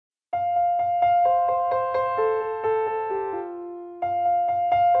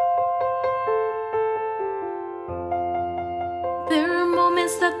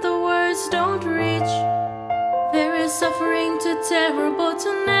words don't reach. There is suffering too terrible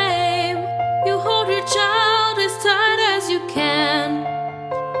to name. You hold your child as tight as you can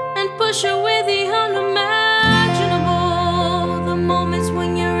and push away the unimaginable. The moments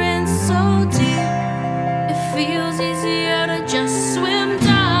when you're in so deep, it feels easier to just swim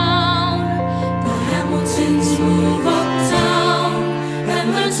down. The Hamiltons move uptown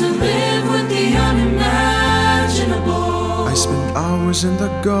and learn to live with the unimaginable. I spend hours in the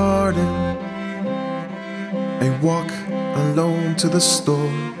garden. I walk alone to the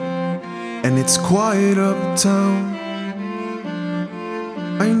store, and it's quiet uptown.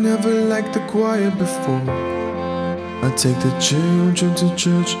 I never liked the quiet before. I take the children to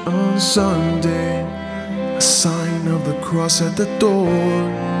church on Sunday, a sign of the cross at the door,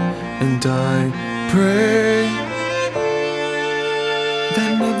 and I pray.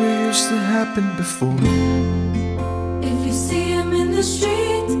 That never used to happen before. If you see him in the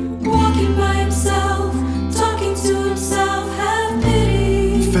street, walking by himself, talking to himself, have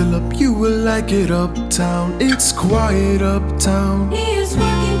pity. Philip, you will like it uptown. It's quiet uptown. He is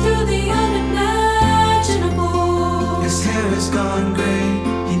working through the unimaginable. His hair has gone gray.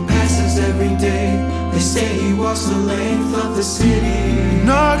 He passes every day. They say he walks the length of the city.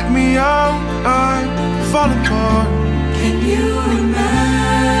 Knock me out, I fall apart. Can you imagine?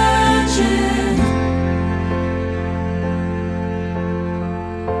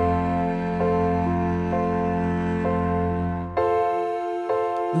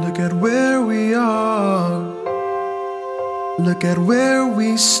 Look at where we are. Look at where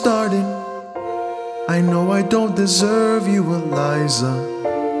we started. I know I don't deserve you, Eliza,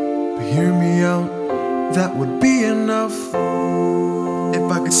 but hear me out, that would be enough.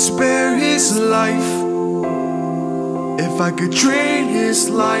 If I could spare his life, if I could trade his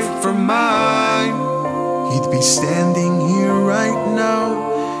life for mine, he'd be standing here right now,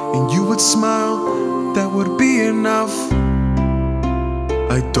 and you would smile, that would be enough.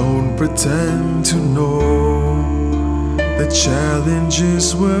 I don't pretend to know the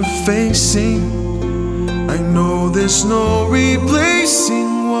challenges we're facing. I know there's no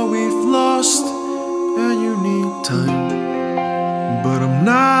replacing what we've lost, and you need time, but I'm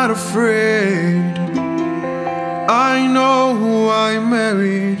not afraid. I know who I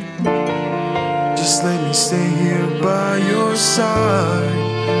married. Just let me stay here by your side.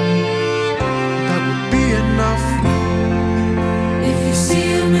 That would be enough. See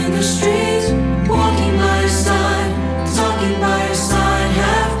him in the street, walking by his side, talking by his side,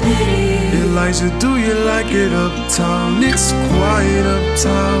 have pity. Eliza, do you like it uptown? It's quiet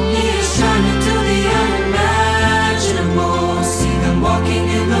uptown. He is trying to do the unimaginable. See them walking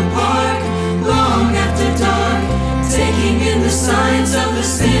in the park, long after dark, taking in the signs of the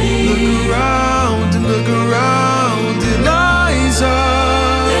city. Look around, Eliza.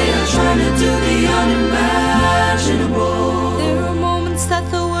 They are trying to do the unimaginable. That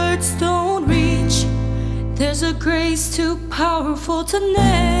the words don't reach. There's a grace too powerful to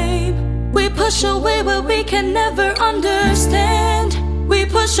name. We push away what we can never understand. We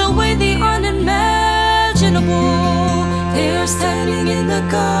push away the unimaginable. They are standing in the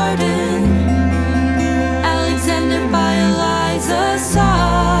garden, Alexander by Eliza's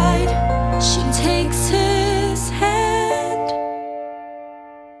side. She takes his hand.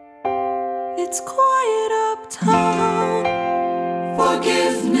 It's quiet uptown.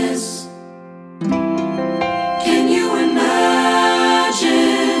 Forgiveness. Can you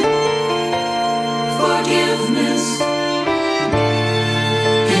imagine? Forgiveness.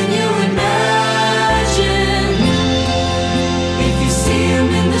 Can you imagine? If you see him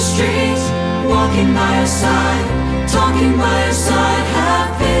in the streets, walking by your side, talking by your side.